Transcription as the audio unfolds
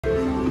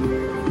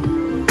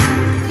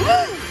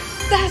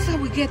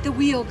get the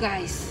wheel,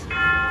 guys.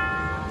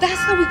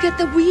 That's how we get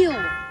the wheel.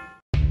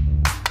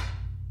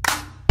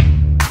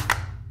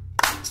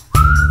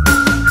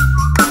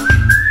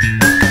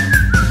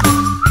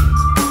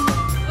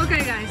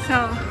 Okay, guys,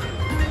 so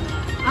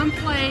I'm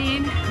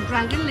playing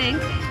Dragon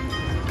Link,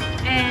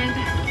 and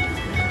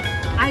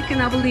I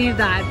cannot believe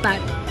that, but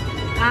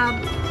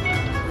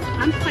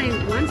I'm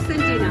playing 1 cent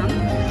dinner,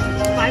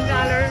 $5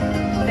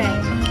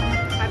 bet,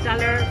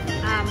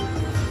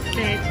 $5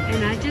 bet,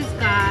 and I just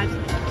got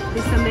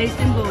this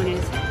amazing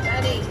bonus.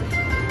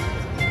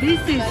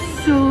 This is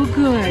so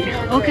good.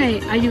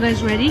 Okay, are you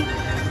guys ready?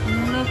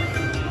 Look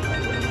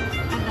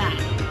at that.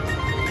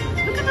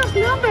 Look at those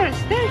numbers.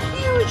 They're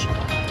huge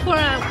for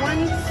a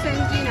 1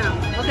 cent dinner.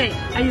 Okay,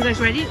 are you guys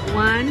ready?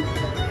 1,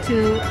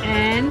 2,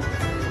 and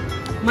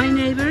my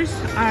neighbors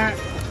are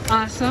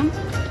awesome,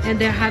 and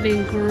they're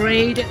having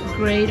great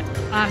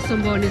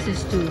awesome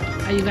bonuses too.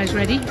 Are you guys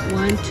ready?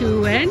 1,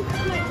 2, and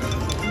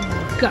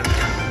go.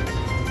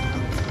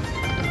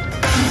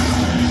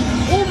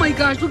 Oh my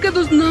gosh, look at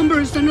those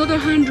numbers, another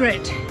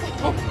 100.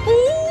 Oh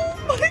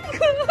my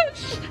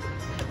gosh.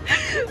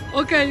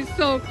 Okay,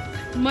 so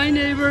my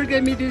neighbor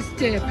gave me this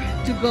tip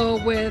to go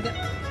with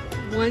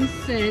 1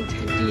 cent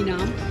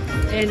denom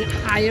and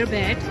higher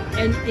bet,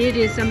 and it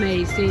is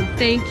amazing.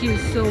 Thank you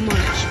so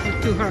much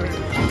to her.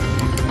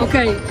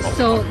 Okay,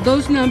 so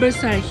those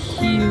numbers are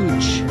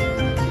huge.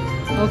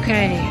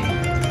 Okay.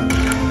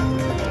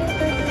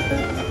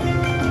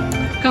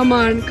 Come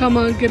on,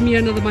 give me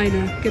another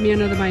minor. Give me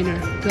another minor.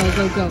 Go.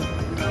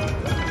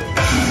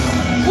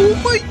 Oh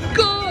my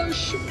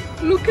gosh!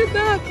 Look at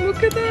that,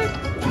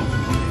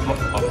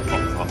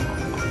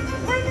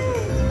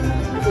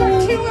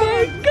 Oh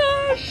my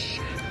gosh!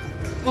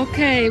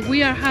 Okay,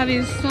 we are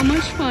having so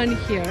much fun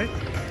here.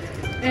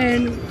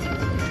 And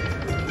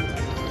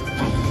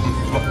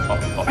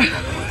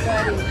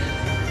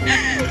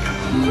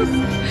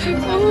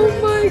oh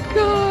my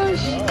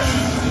gosh!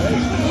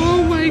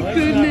 Oh my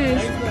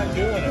goodness!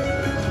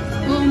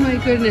 Oh my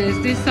goodness!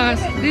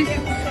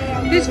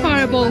 These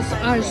fireballs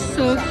are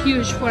so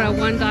huge for a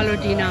 $1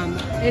 denom.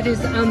 It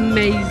is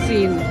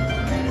amazing.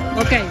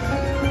 Okay.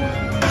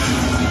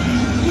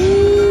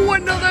 Ooh,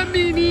 another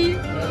mini!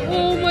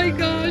 Oh my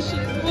gosh!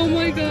 Oh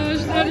my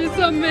gosh! That is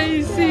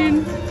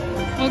amazing.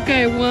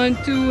 Okay, 1,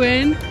 2,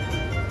 and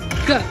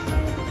go.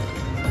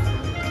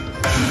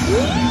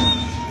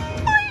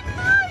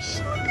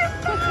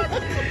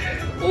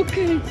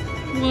 Okay,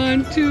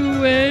 1,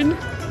 2, and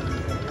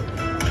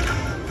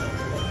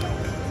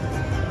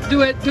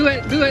do it.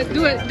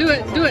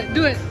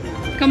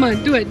 Come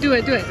on, do it.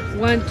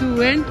 1,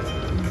 2, and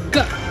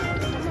go.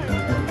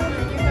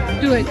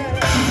 Do it.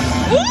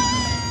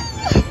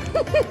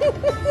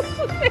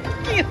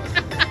 Thank you.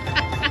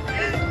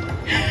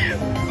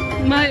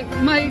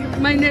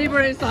 My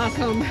neighbor is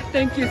awesome.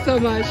 Thank you so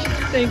much.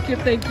 Thank you.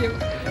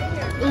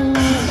 Ooh.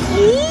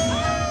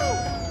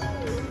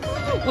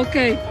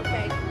 Okay.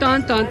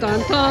 Dun.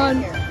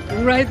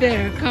 Right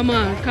there. Come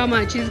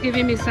on. She's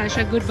giving me such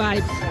a good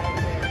vibes.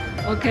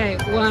 Okay,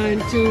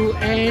 1, 2,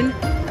 and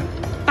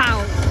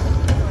pow.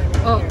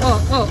 Oh.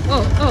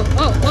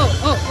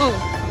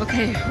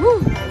 Okay.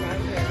 Woo.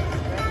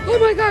 Oh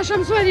my gosh,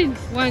 I'm sweating.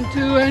 1,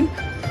 2, and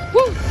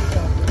woo.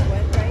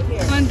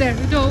 One there.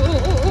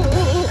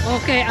 Oh.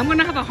 Okay, I'm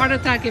gonna have a heart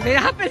attack if it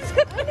happens.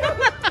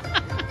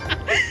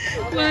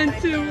 1,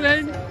 2,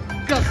 and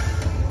go.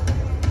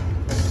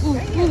 Ooh.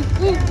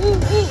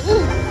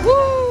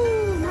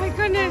 My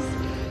goodness.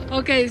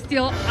 Okay,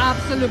 still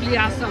absolutely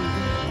awesome.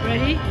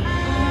 Ready?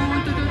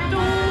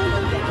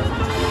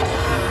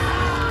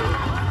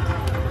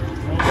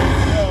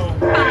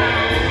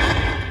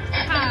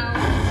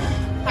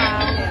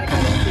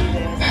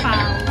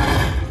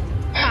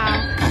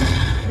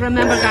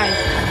 Remember, guys,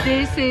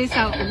 this is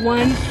a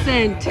 1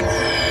 cent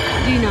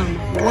denom.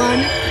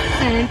 1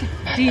 cent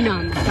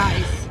denom,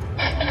 guys.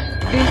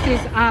 This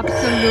is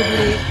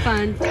absolutely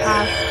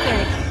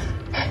fantastic.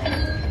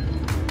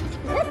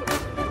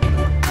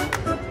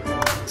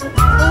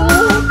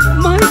 Oh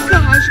my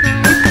gosh,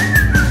 guys.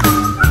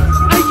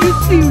 Are you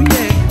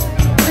serious?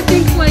 I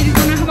think Clyde is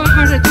gonna have a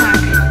heart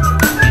attack.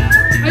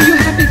 Are you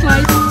happy,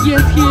 Clyde?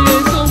 Yes, he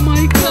is. Oh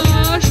my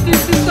gosh,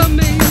 this is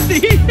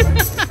amazing.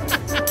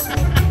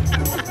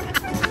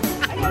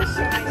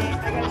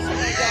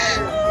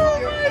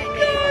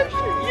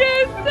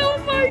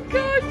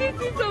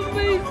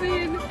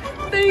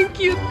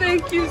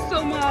 Thank you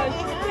so much.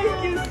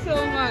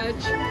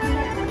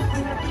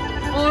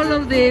 All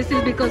of this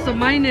is because of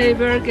my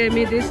neighbor gave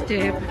me this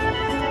tip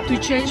to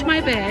change my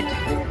bet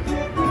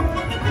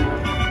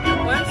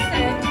 1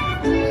 cent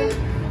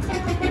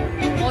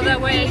all the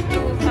way to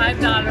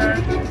 $5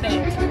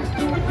 bet.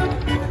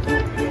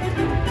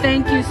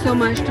 Thank you so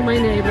much to my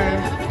neighbor.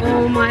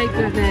 Oh my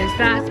goodness,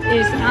 that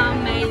is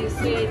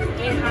amazing.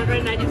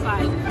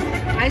 $895.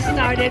 I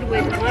started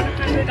with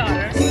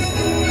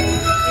 $100.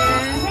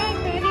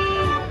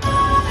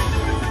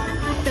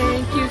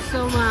 Thank you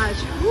so much.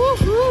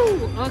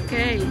 Woohoo!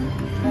 Okay,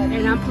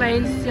 and I'm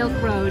playing Silk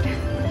Road.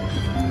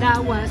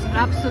 That was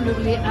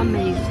absolutely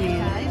amazing.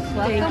 Guys,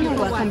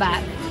 Welcome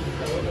back.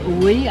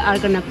 We are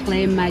gonna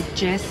play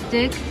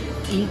Majestic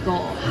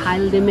Eagle High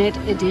Limit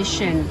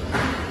Edition.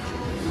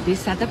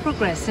 These are the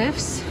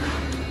progressives.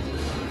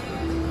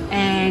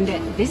 And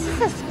this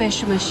is a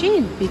special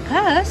machine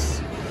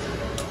because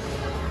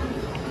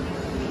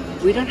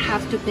we don't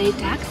have to pay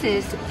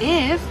taxes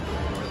if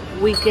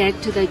we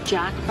get to the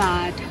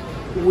jackpot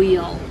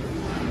wheel.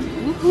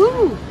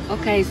 Woohoo!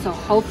 Okay, so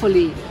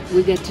hopefully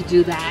we get to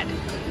do that.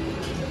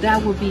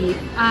 That would be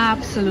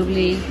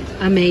absolutely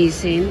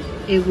amazing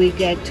if we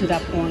get to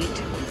that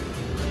point.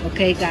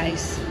 Okay,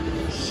 guys,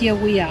 here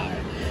we are.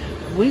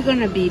 We're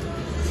gonna be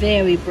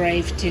very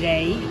brave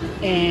today,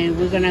 and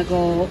we're gonna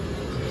go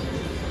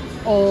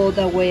all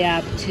the way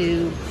up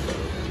to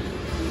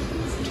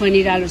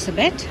 $20 a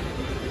bet.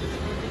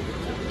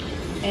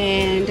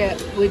 And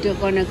we're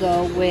gonna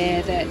go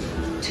with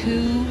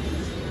 2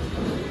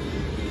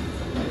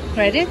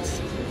 credits.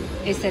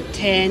 It's a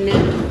 $10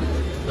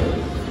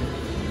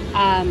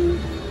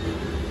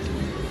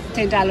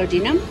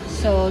 dinner,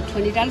 so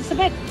 $20 a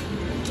bet,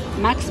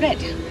 max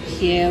bet.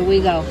 Here we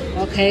go.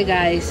 Okay,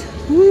 guys.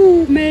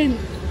 Woo, man.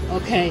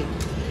 Okay,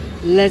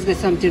 let's get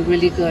something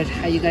really good.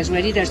 Are you guys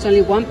ready? There's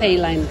only one pay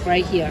line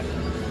right here.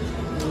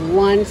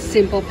 One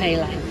simple pay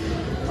line.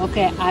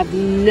 Okay, I've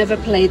never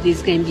played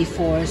this game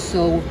before,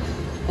 so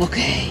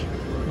okay,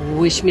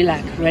 wish me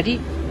luck. Ready?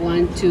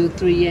 1, 2,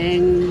 3,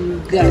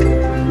 and go.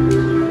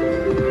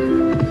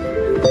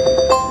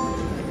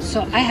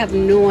 So I have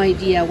no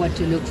idea what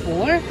to look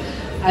for.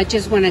 I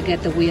just want to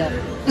get the wheel.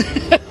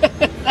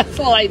 That's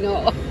all I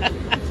know.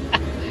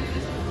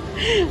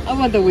 I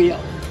want the wheel.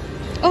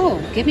 Oh,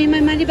 give me my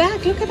money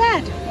back. Look at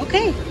that.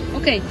 Okay,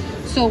 okay.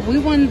 So we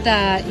want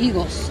the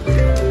Eagles.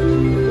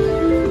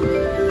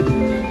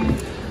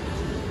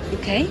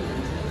 Okay.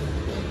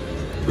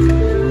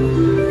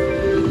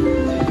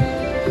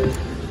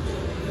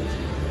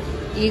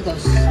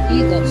 Eagles,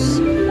 Eagles.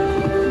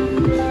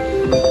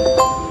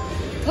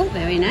 Oh,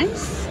 very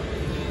nice.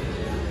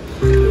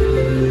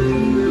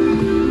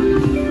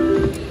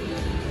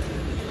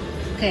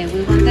 Okay,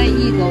 we want the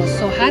Eagles.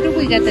 So how do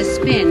we get the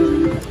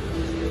spin?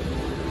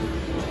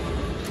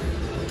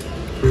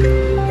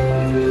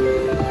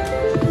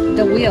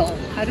 The wheel.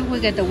 How do we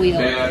get the wheel?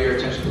 May I have your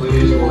attention,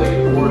 please? Will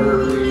a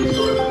corner please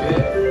go to the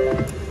pit?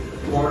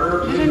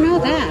 Corner, I don't know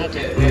that.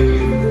 Thank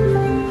you.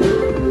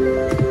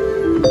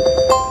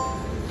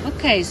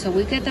 Okay, so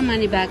we get the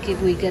money back if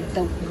we get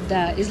the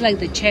it's like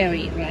the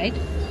cherry, right?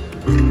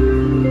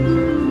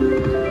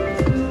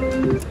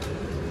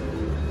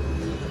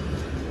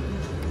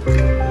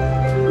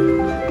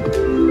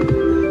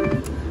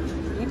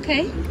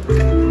 Okay.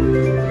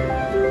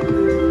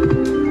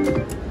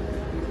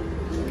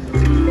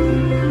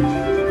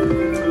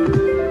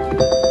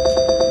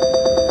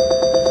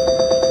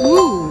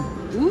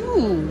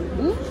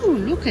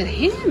 Look at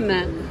him.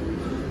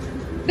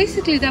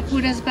 Basically, that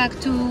put us back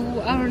to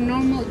our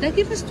normal. They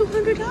give us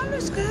 $200,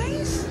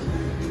 guys.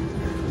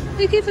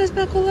 They give us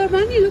back all our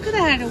money. Look at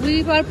that.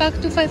 We are back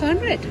to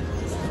 500.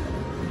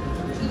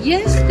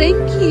 Yes,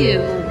 thank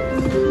you.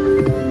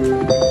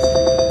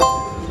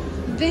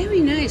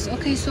 Very nice.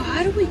 Okay, so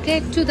how do we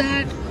get to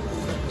that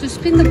to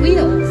spin the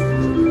wheel?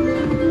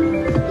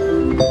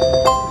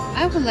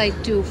 I would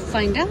like to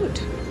find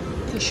out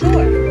for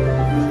sure.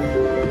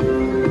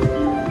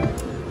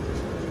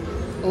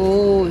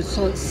 Oh,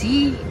 so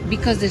see,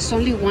 because there's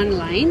only one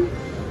line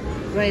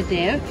right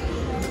there,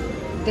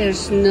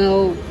 there's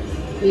no,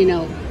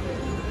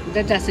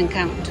 that doesn't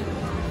count.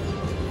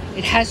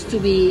 It has to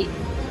be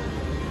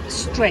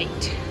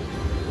straight.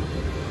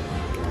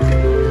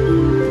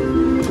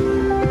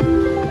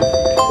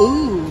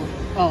 Ooh,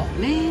 oh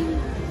man.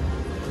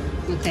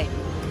 Okay.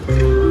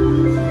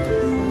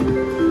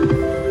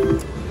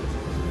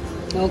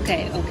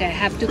 Okay, I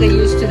have to get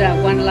used to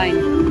that one line.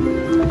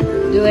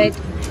 Do it.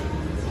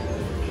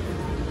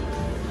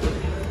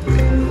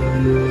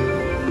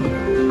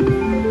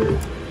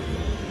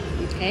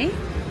 Okay.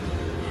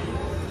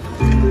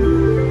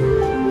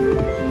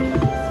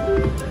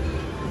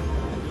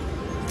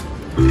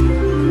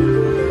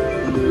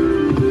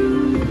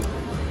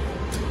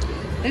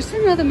 There's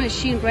another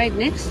machine right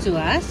next to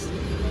us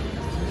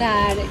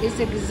that is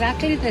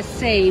exactly the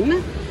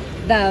same.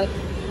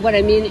 What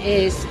I mean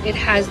is it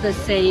has the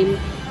same,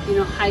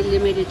 high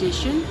limit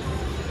edition.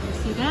 You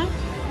see that?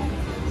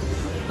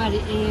 But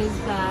it is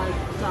the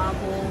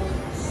double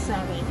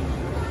 7.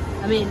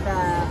 I mean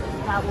the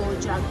double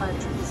jackpot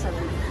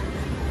 7.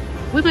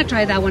 We might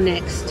try that one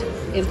next.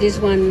 If this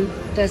one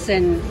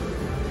doesn't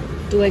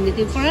do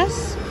anything for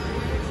us,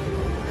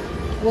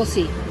 we'll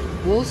see.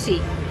 We'll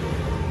see.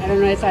 I don't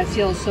know if I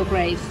feel so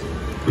brave.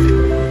 Do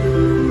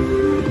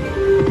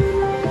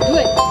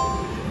it.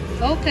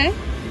 Okay.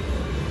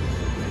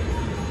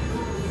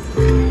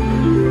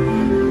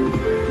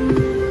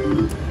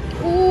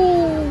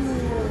 Oh,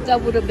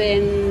 that would have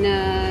been,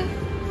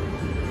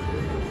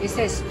 it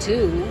says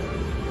 2.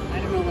 I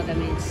don't know what that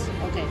means.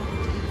 Okay.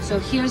 So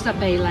here's the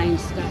pay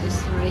lines,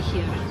 guys, right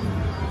here.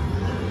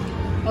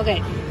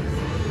 Okay.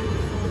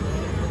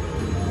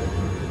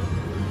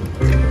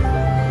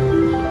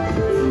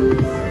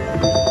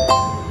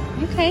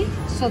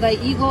 so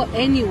that you go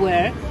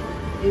anywhere,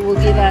 it will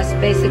give us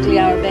basically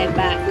our bed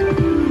back.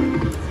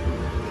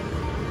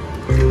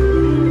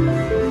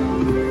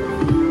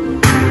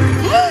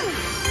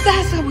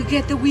 That's how we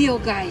get the wheel,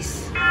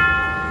 guys.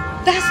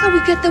 That's how we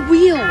get the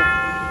wheel.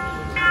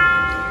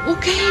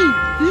 Okay,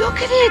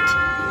 look at it.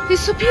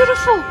 It's so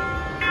beautiful.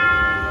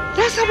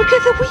 That's how we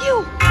get the wheel.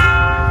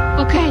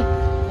 Okay.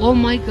 Oh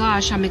my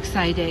gosh, I'm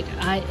excited.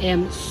 I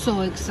am so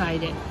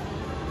excited.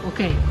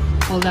 Okay,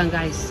 hold on,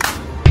 guys.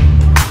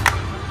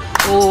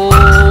 Oh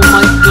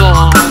my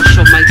gosh,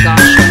 oh my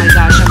gosh, oh my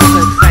gosh, I'm so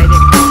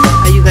excited.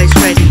 Are you guys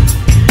ready?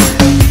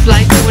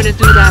 Like, you want to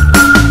do that?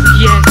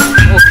 Yes.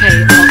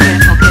 Okay.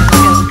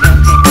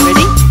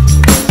 Ready?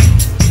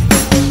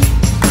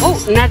 Oh,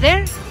 not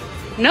there?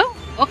 No?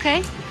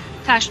 Okay.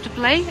 Touch to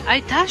play.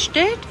 I touched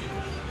it.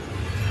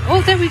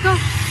 Oh, there we go.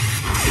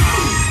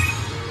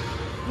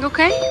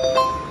 Okay.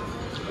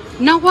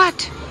 Now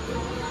what?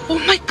 Oh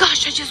my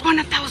gosh, I just won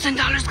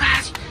 $1,000,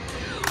 guys.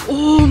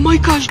 Oh my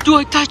gosh, do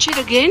I touch it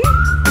again?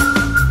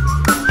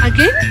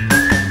 Again?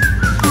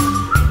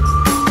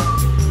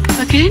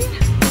 Again?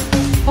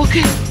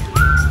 Okay.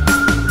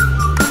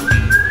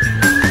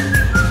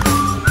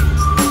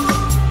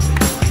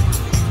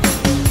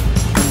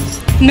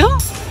 No?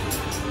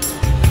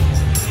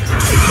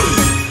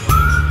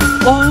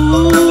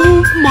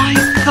 Oh my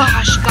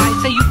gosh,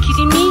 guys, are you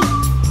kidding me?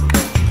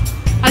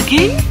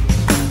 Again?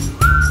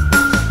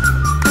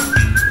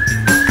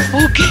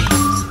 Okay.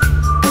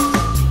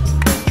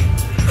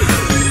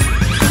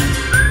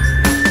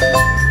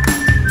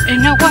 And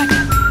now what?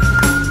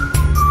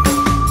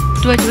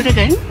 Do I do it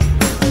again?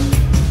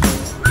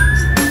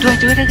 Do I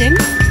do it again?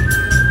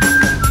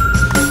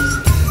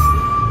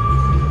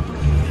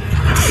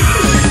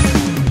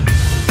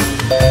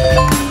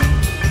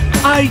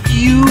 Are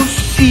you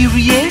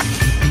serious?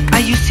 Are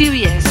you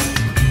serious?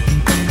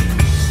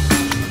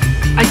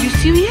 Are you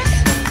serious?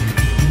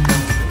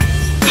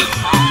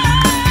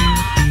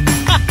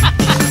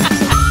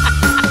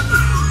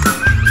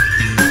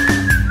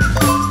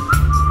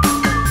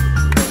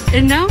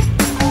 And now,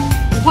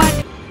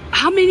 what?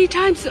 How many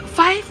times?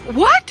 5?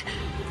 What?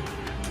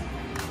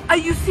 Are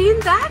you seeing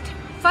that?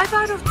 5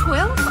 out of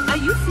 12? Are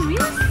you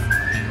serious?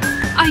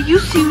 Are you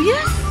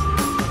serious?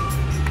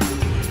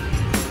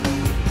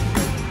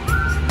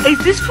 Is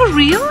this for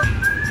real?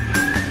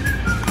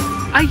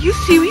 Are you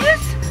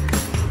serious?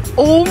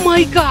 Oh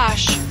my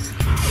gosh.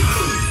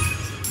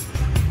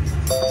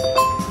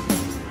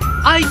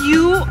 Are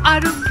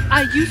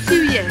you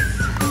serious?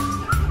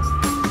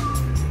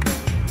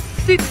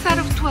 6 out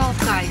of 12,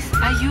 guys.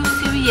 Are you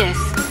serious?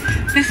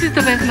 This is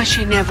the best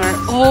machine ever.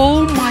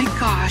 Oh my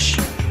gosh.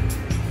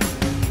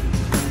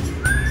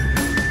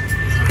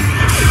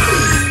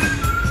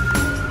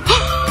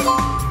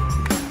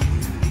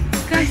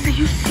 Guys, are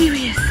you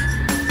serious?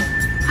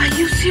 Are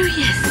you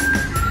serious?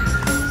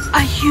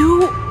 Are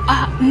you,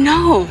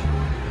 no.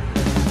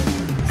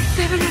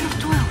 7 out of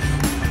 12.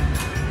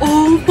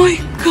 Oh my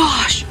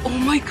gosh. Oh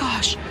my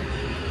gosh.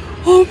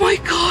 Oh my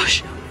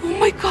gosh. Oh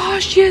my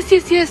gosh. Yes,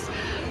 yes, yes.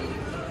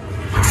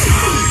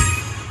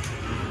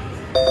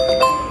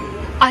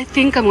 I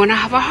think I'm gonna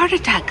have a heart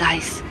attack,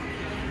 guys.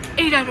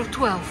 8 out of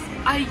 12.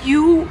 Are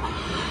you...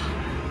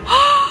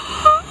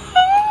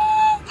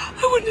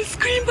 I want to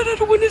scream, but I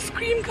don't want to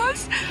scream,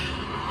 guys.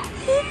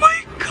 Oh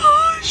my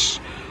gosh.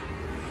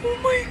 Oh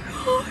my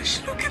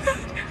gosh. Look at that.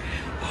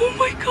 Oh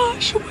my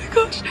gosh. Oh my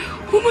gosh.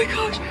 Oh my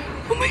gosh.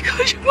 Oh my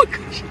gosh. Oh my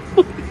gosh.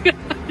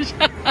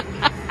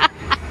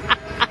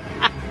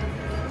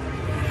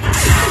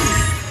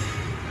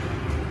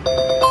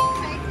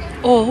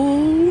 Oh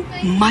my gosh.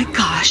 Oh my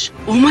gosh.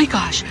 Oh my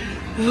gosh.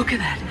 Look at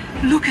that.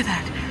 Look at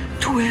that.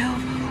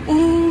 12.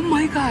 Oh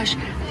my gosh.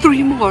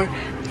 3 more.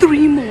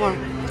 3 more.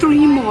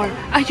 3 more.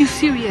 Are you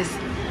serious?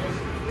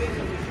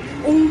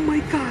 Oh my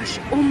gosh.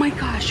 Oh my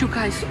gosh, you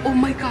guys. Oh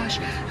my gosh.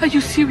 Are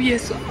you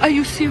serious? Are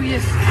you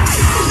serious?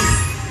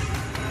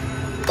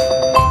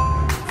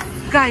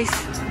 Guys.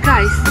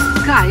 Guys.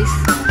 Guys.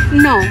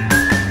 No.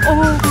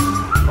 Oh.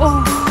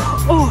 Oh.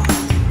 Oh.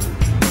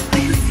 Are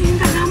you seeing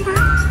the number?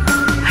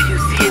 Are you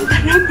seeing the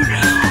number?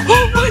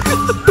 Oh my god.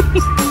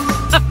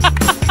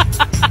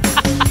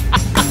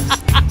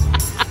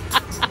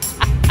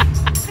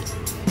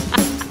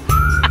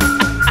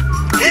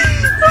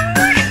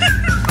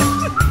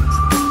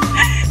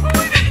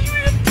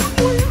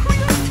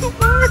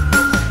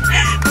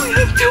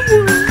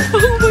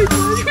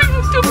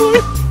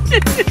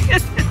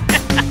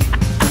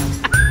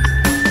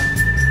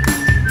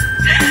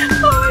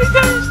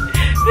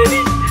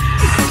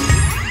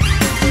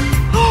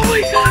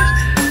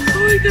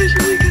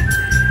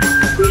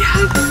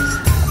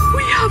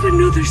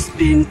 Another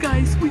spin,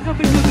 guys. We have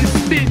another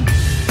spin.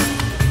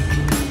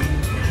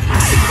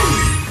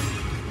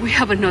 We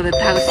have another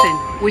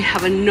 1,000. We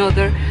have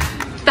another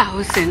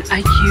 1,000. Are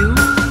you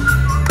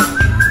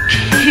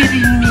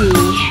kidding me?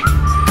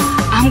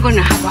 I'm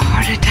gonna have a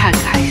heart attack,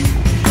 guys.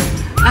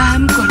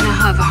 I'm gonna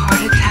have a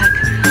heart attack.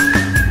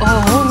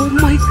 Oh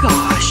my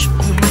gosh.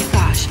 Oh my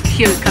gosh.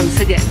 Here it comes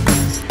again.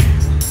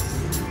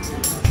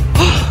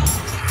 Oh.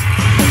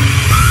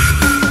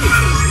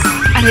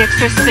 an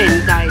extra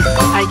spin, guys.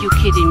 Are you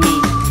kidding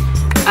me?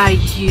 Are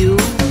you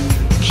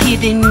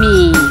kidding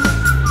me?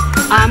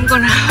 I'm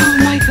gonna, oh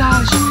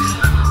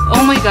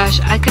my gosh,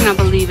 I cannot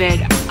believe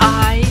it.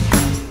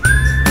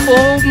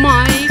 Oh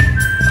my,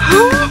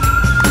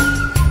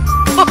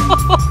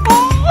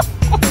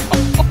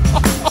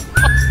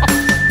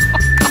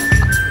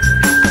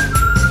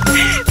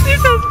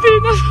 this has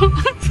been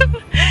awesome.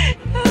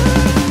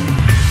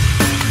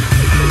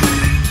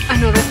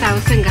 Another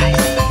 1,000, guys,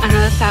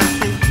 another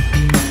 1,000.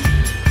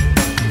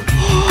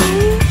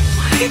 Oh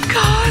my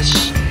gosh,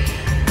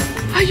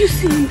 are you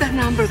seeing that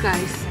number,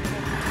 guys?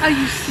 Are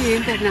you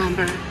seeing that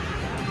number?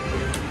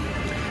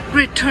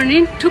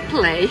 Returning to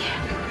play.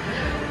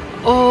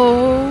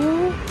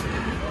 Oh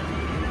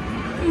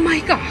my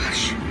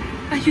gosh,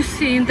 are you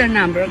seeing the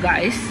number,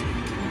 guys?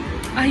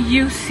 Are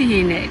you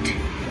seeing it?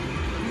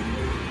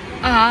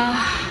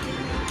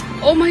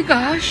 Oh my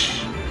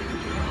gosh,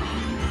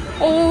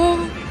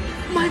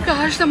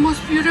 the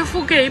most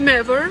beautiful game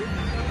ever.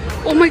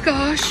 Oh my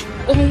gosh,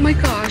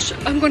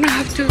 I'm gonna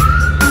have to,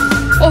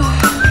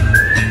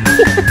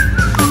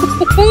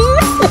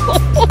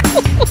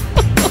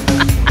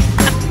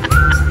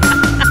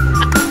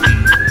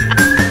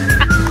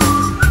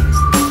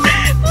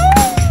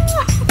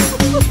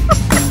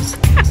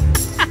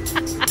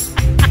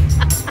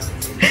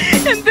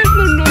 and there's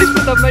no noise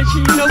for the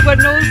machine. No one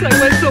knows. I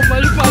was so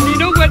much funny.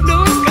 No one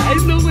knows,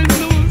 guys. No one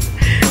knows.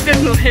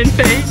 There's no hand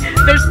pay.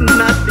 There's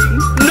nothing.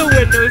 No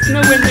one knows.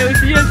 No one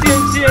knows. Yes,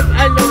 yes, yes.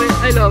 I love it.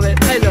 I love it.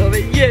 I love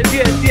it. Yes,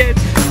 yes, yes.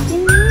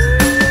 Ooh,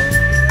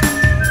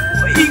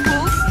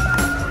 eagles.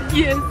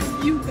 Yes,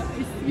 you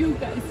guys. You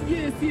guys.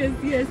 Yes, yes,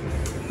 yes.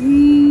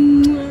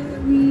 Mwah,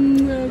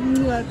 mwah,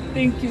 mwah.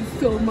 Thank you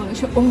so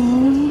much. Oh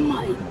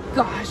my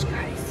gosh,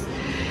 guys.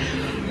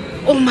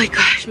 Oh my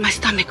gosh, my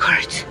stomach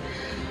hurts.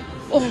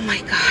 Oh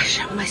my gosh,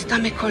 my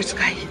stomach hurts,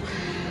 guys.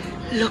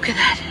 Look at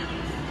that.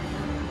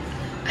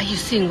 Are you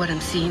seeing what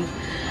I'm seeing?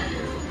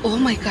 Oh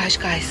my gosh,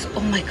 guys.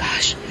 Oh my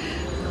gosh.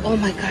 Oh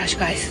my gosh,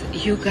 guys.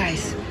 You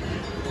guys.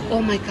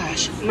 Oh my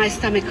gosh, my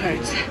stomach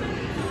hurts.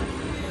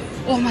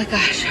 Oh my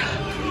gosh.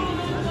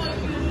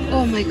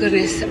 Oh my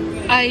goodness.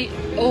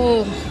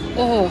 Oh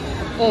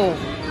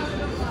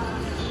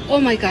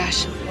my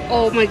gosh.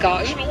 Oh my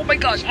gosh. Oh my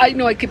gosh. I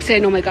know I keep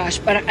saying oh my gosh,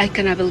 but I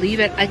cannot believe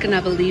it. I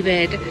cannot believe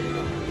it.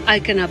 I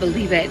cannot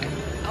believe it.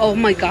 Oh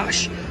my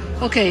gosh.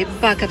 Okay,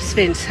 backup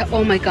spins.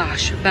 Oh my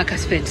gosh, backup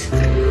spins.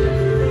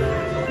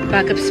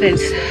 Backup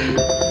spins.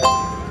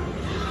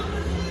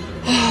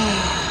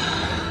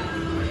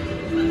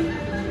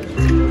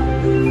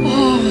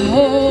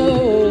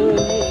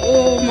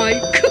 Oh my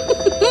god.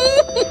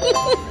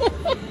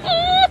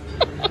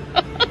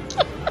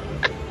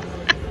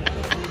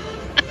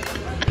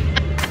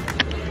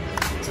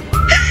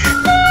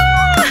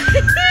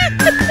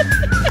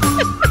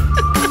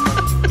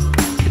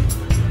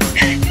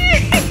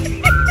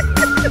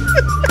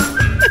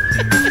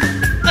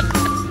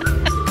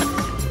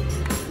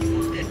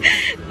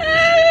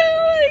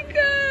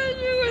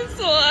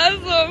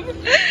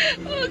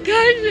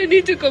 I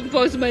need to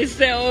compose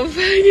myself.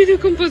 I need to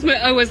compose my.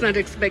 I was not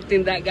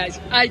expecting that, guys.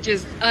 I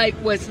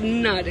was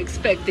not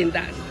expecting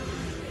that.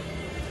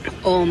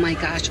 Oh my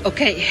gosh.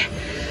 Okay.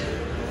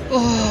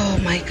 Oh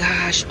my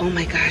gosh. Oh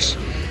my gosh.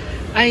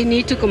 I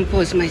need to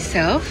compose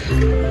myself.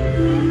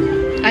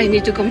 I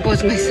need to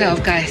compose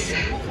myself, guys.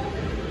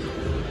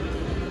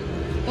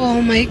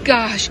 Oh my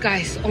gosh,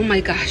 guys. Oh my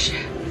gosh.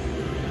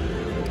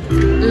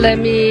 Let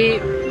me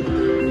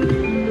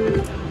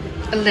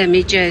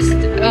just.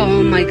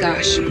 Oh my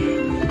gosh.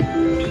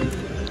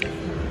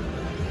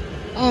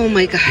 Oh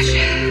my gosh.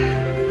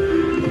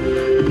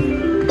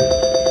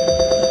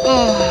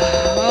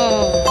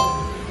 Oh,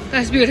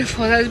 that's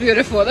beautiful. That's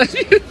beautiful. That's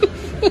beautiful.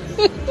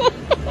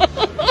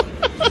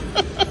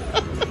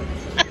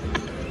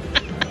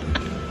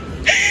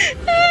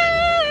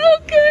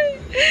 Okay.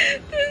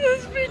 This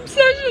has been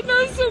such an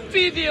awesome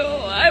video.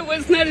 I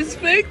was not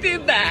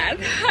expecting that.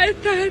 I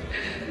thought,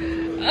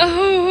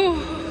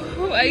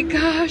 oh my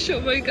gosh.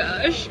 Oh my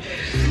gosh.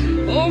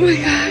 Oh my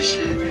gosh.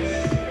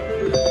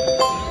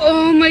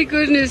 Oh my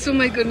goodness, oh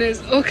my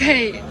goodness.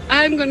 Okay,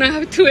 I'm gonna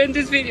have to end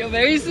this video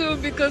very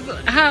soon because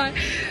I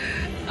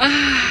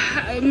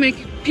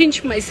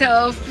pinch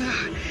myself.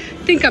 I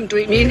think I'm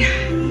dreaming.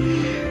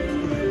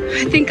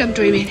 I think I'm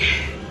dreaming.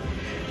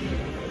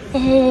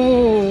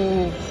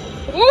 Oh.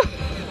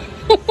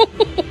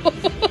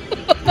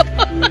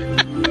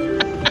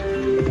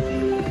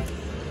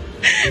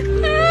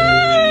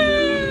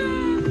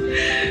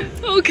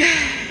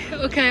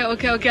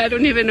 Okay. I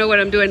don't even know what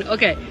I'm doing.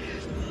 Okay,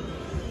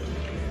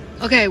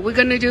 we're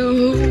gonna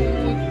do.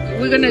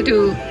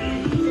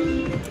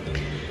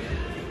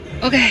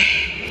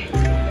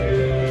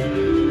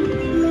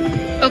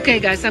 Okay,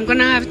 guys, I'm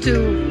gonna have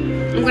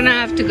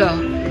to go.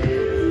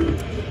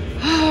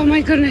 Oh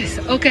my goodness.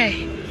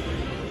 Okay.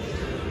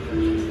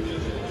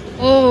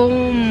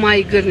 Oh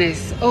my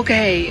goodness.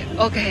 Okay.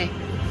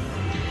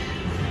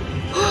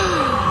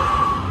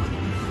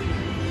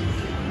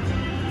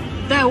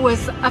 That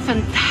was a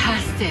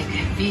fantastic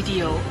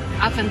video.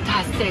 a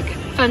fantastic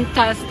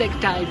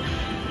time.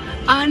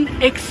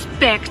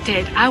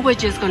 Unexpected. I was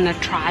just gonna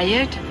try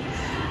it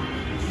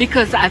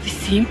because I've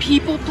seen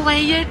people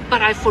play it,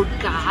 but I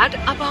forgot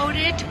about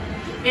it.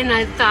 And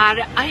I thought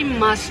I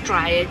must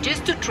try it,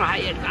 just to try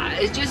it,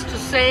 guys, just to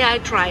say I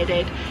tried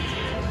it.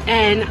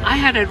 And I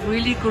had a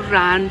really good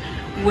run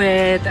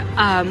with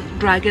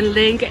Dragon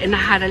Link, and I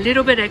had a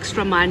little bit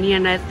extra money,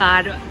 and I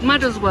thought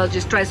might as well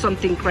just try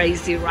something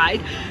crazy,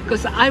 right?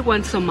 Because I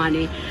want some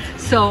money.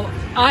 So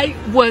I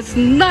was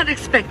not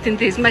expecting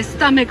this. My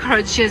stomach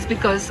hurts just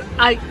because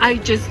I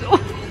just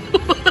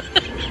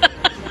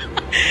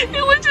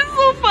it was just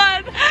so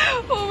fun.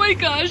 Oh my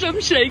gosh, I'm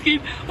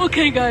shaking.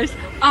 Okay guys,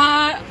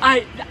 I'm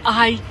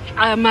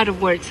out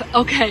of words.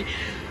 Okay.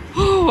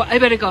 Whew, I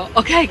better go.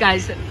 Okay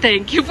guys,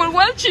 thank you for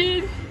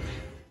watching.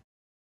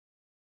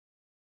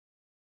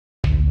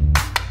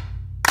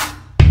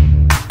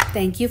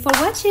 Thank you for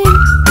watching.